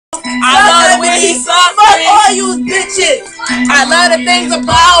I love the way he sucks me. Fuck all you bitches. I love the things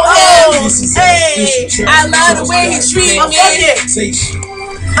about him. Hey, I love the way he treat me.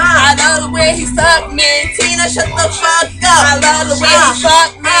 I love the way he suck me. Tina, shut the fuck up. I love the way he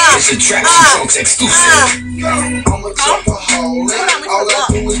fuck me. It's a track folks exclusive. I'ma drop a hole. All I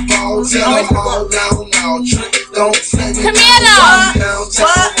do is ball. Tell them all down now. Don't say me. Come here now.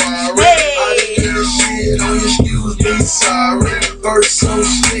 What? Hey. Shit on your excuse me, sorry. Verse so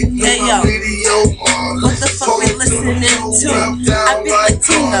slick, Hey, yo. video. What the fuck we listening to? I be like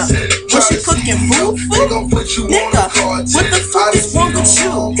Tina. Was she cooking food? Nigga, what the fuck is wrong with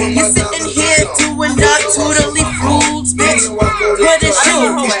you? You sitting here doing the totally foods, bitch. What is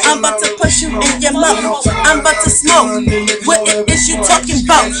you? I'm about to push you in your mouth. I'm about to smoke. What is you talking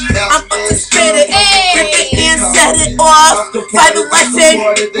about? I'm about to spit it, rip it and set it off.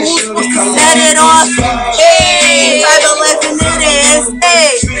 511, who's supposed to set it off? Hey, 511 it is.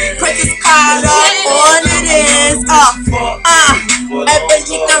 Hey, Princess Carter, all it is.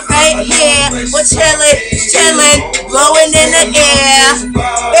 Epinica right here. We're chillin', blowing in the air.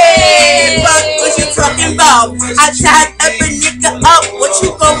 Hey, fuck what you talking about? I tied Epinica up. What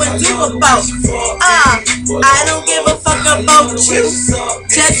you gonna do about? I don't give a fuck about you.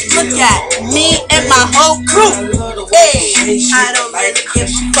 Just look at me and my whole crew. Hey, I don't really give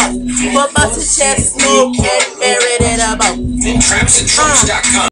a fuck. We're about to share smoke and bury it about. TrapsandTrunks.com